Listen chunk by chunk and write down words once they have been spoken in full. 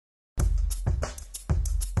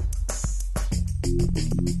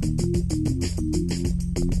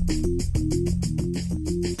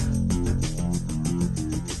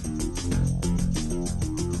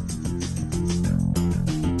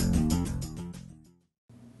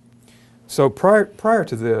So prior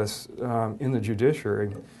to this, in the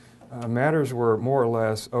judiciary, matters were more or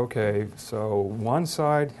less, okay, so one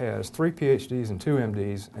side has 3 Ph.D.s and 2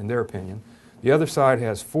 M.D.s in their opinion. The other side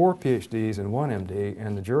has 4 Ph.D.s and 1 M.D.,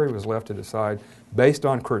 and the jury was left to decide, based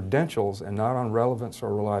on credentials and not on relevance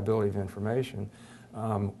or reliability of information,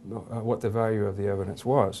 what the value of the evidence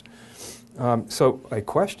was. So a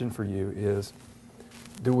question for you is,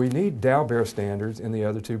 do we need Daubert standards in the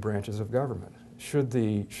other 2 branches of government? Should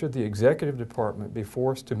the executive department be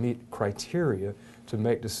forced to meet criteria to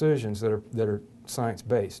make decisions that are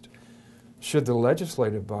science-based? Should the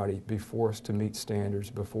legislative body be forced to meet standards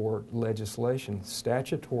before legislation,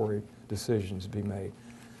 statutory decisions be made?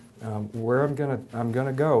 Where I'm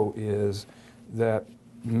gonna go is that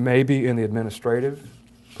maybe in the administrative,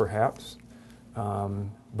 perhaps,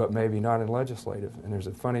 but maybe not in legislative. And there's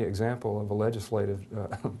a funny example of a legislative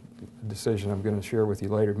decision I'm going to share with you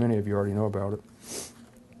later. Many of you already know about it.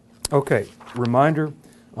 Okay, reminder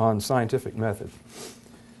on scientific method.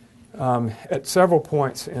 At several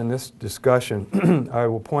points in this discussion, I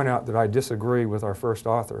will point out that I disagree with our first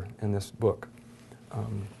author in this book.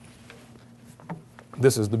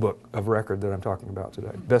 This is the book of record that I'm talking about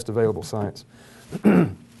today, Best Available Science.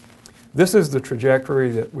 This is the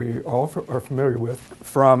trajectory that we all are familiar with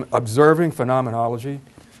from observing phenomenology,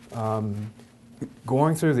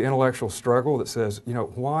 going through the intellectual struggle that says, you know,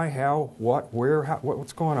 why, how, what, where, how,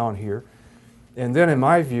 what's going on here. And then in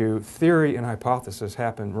my view, theory and hypothesis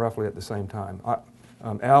happen roughly at the same time.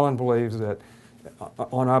 Alan believes that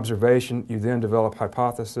on observation, you then develop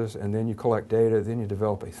hypothesis, and then you collect data, then you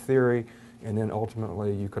develop a theory, and then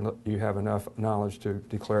ultimately you have enough knowledge to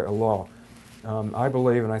declare a law. I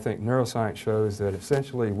believe, and I think neuroscience shows, that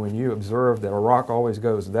essentially when you observe that a rock always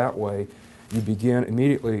goes that way, you begin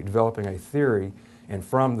immediately developing a theory, and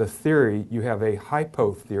from the theory you have a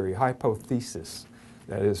hypothesis,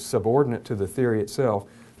 that is subordinate to the theory itself.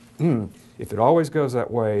 If it always goes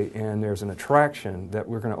that way and there's an attraction that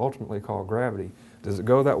we're going to ultimately call gravity, does it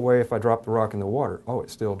go that way if I drop the rock in the water? Oh,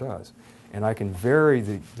 it still does. And I can vary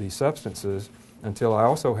the substances until I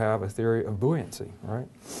also have a theory of buoyancy, right?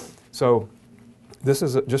 So this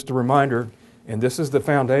is just a reminder, and this is the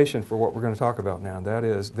foundation for what we're going to talk about now. That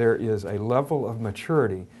is, there is a level of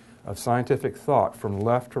maturity of scientific thought from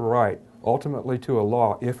left to right, ultimately to a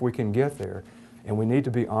law, if we can get there. And we need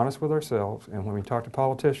to be honest with ourselves, and when we talk to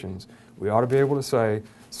politicians, we ought to be able to say,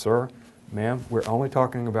 sir, ma'am, we're only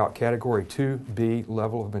talking about category 2B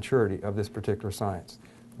level of maturity of this particular science.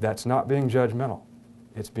 That's not being judgmental.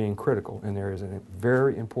 It's being critical, and there is a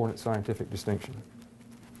very important scientific distinction.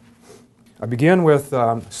 I begin with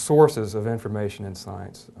sources of information in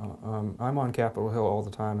science. I'm on Capitol Hill all the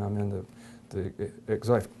time. I'm in the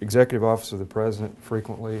executive office of the president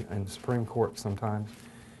frequently, and the Supreme Court sometimes,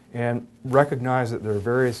 and recognize that there are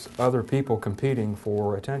various other people competing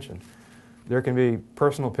for attention. There can be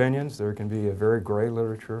personal opinions, there can be a very gray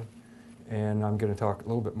literature, and I'm going to talk a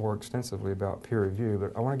little bit more extensively about peer review,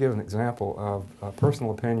 but I want to give an example of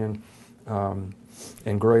personal opinion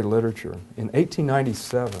and gray literature. In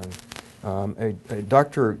 1897, a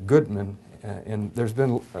Dr. Goodman, and there's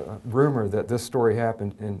been a rumor that this story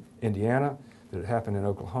happened in Indiana, that it happened in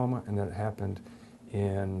Oklahoma, and that it happened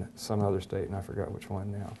in some other state, and I forgot which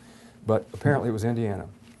one now. But apparently it was Indiana.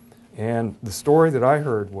 And the story that I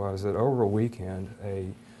heard was that over a weekend, a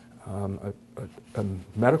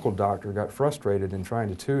medical doctor got frustrated in trying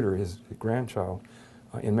to tutor his grandchild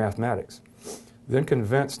in mathematics, then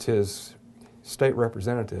convinced his state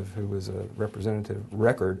representative, who was a representative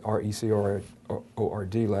Record,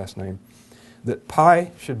 R-E-C-R-O-R-D last name, that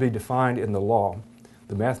pi should be defined in the law.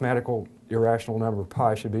 The mathematical irrational number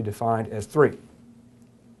pi should be defined as 3.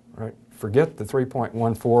 Right? Forget the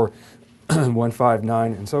 3.14159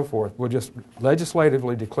 and so forth. We'll just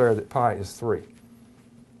legislatively declare that pi is 3.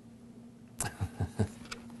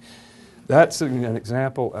 That's an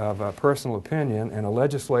example of a personal opinion and a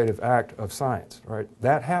legislative act of science. Right?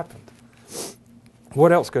 That happened.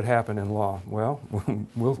 What else could happen in law? Well,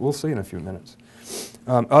 we'll see in a few minutes.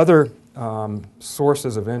 Other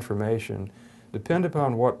sources of information depend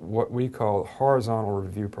upon what we call horizontal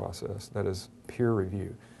review process, that is peer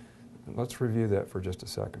review. Let's review that for just a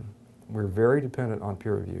second. We're very dependent on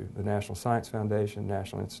peer review. The National Science Foundation,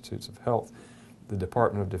 National Institutes of Health, the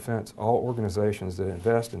Department of Defense, all organizations that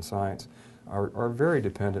invest in science are very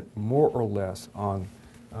dependent, more or less, on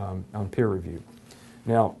peer review.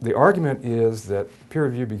 Now, the argument is that peer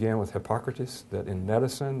review began with Hippocrates, that in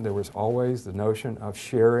medicine there was always the notion of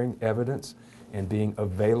sharing evidence and being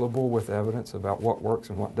available with evidence about what works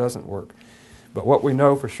and what doesn't work. But what we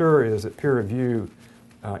know for sure is that peer review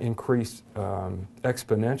increased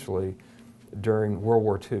exponentially during World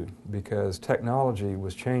War II because technology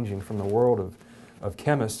was changing from the world of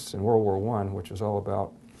chemists in World War I, which was all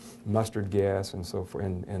about mustard gas and so forth,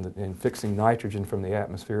 and fixing nitrogen from the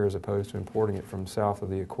atmosphere as opposed to importing it from south of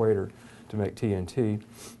the equator to make TNT,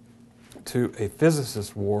 to a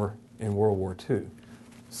physicist war in World War II.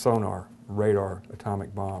 Sonar, radar,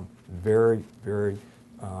 atomic bomb, very, very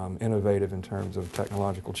innovative in terms of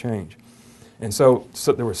technological change. And so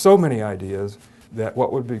there were so many ideas that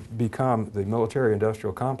what would become the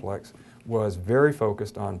military-industrial complex was very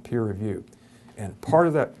focused on peer review. And part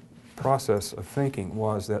of that process of thinking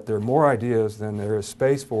was that there are more ideas than there is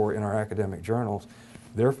space for in our academic journals.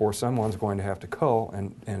 Therefore, someone's going to have to cull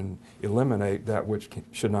and eliminate that which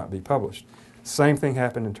should not be published. Same thing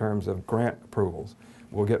happened in terms of grant approvals.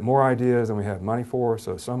 We'll get more ideas than we have money for,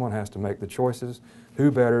 so someone has to make the choices. Who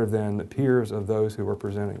better than the peers of those who are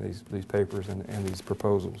presenting these papers and these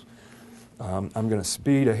proposals? I'm going to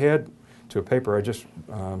speed ahead to a paper I just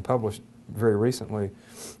published very recently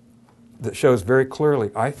that shows very clearly,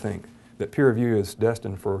 I think, that peer review is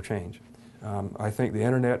destined for change. I think the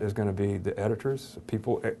internet is going to be the editors.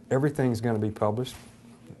 Everything's going to be published,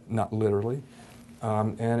 not literally,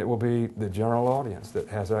 and it will be the general audience that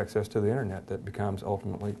has access to the internet that becomes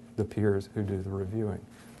ultimately the peers who do the reviewing.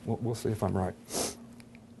 We'll see if I'm right.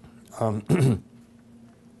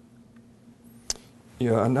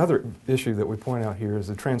 Another issue that we point out here is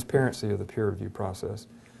the transparency of the peer review process.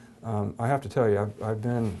 I have to tell you, I've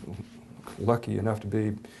been lucky enough to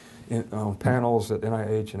be on panels at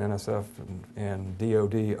NIH and NSF and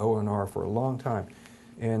DOD, ONR for a long time.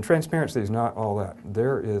 And transparency is not all that.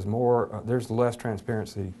 There is more, there's less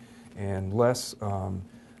transparency and less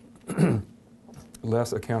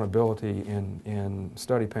less accountability in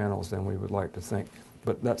study panels than we would like to think.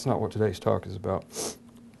 But that's not what today's talk is about.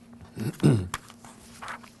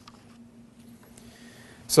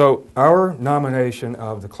 So our nomination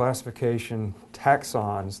of the classification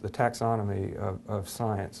taxons, the taxonomy of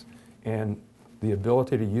science, and the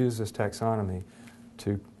ability to use this taxonomy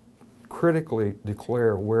to critically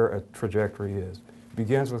declare where a trajectory is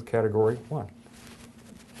begins with Category 1.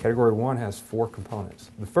 Category 1 has 4 components.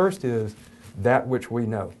 The first is that which we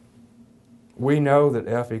know. We know that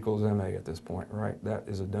F equals ma at this point, right? That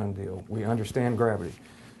is a done deal. We understand gravity.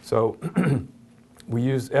 So we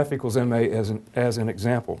use F equals ma as an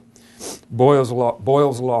example. Boyle's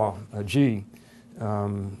law, G.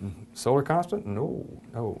 Solar constant?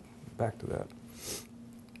 No, back to that.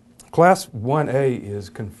 Class 1A is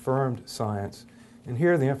confirmed science, and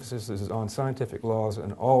here the emphasis is on scientific laws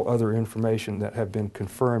and all other information that have been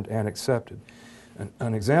confirmed and accepted.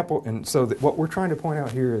 An example, and so what we're trying to point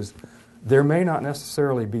out here is there may not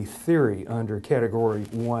necessarily be theory under Category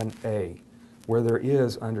 1A, where there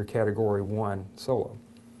is under Category 1 solo.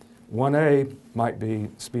 1A might be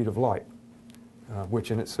speed of light,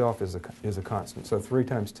 which in itself is a constant. So 3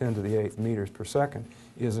 times 10 to the 8th meters per second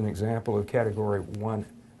is an example of Category 1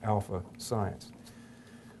 alpha science.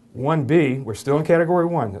 1B, we're still in Category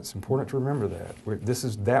 1. That's important to remember that. This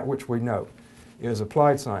is that which we know, is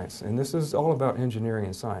applied science. And this is all about engineering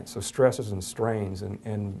and science. So stresses and strains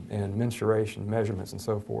and mensuration, measurements and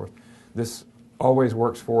so forth. This always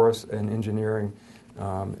works for us in engineering.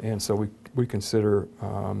 And so we consider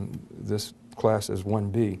this class as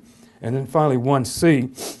 1B. And then finally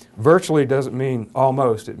 1C, virtually doesn't mean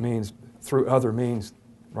almost. It means through other means,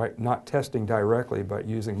 right? Not testing directly, but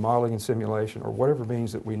using modeling and simulation or whatever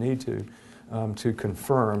means that we need to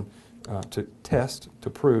confirm, to test, to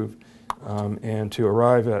prove, and to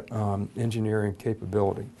arrive at engineering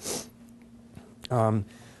capability. The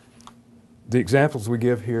examples we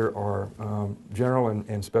give here are general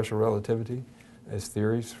and special relativity as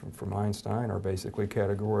theories from Einstein are basically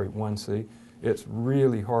Category 1C. It's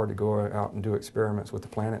really hard to go out and do experiments with the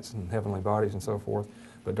planets and heavenly bodies and so forth.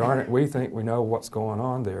 But darn it, we think we know what's going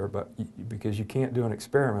on there. But because you can't do an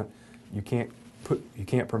experiment, you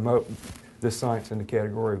can't promote this science into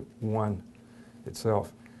Category 1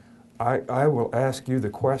 itself. I will ask you the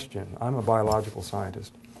question. I'm a biological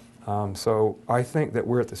scientist. So I think that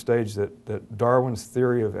we're at the stage that Darwin's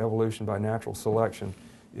theory of evolution by natural selection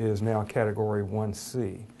is now Category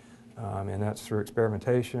 1C. And that's through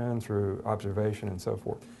experimentation, through observation, and so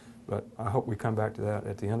forth. But I hope we come back to that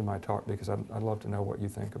at the end of my talk because I'd love to know what you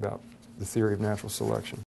think about the theory of natural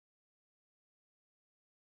selection.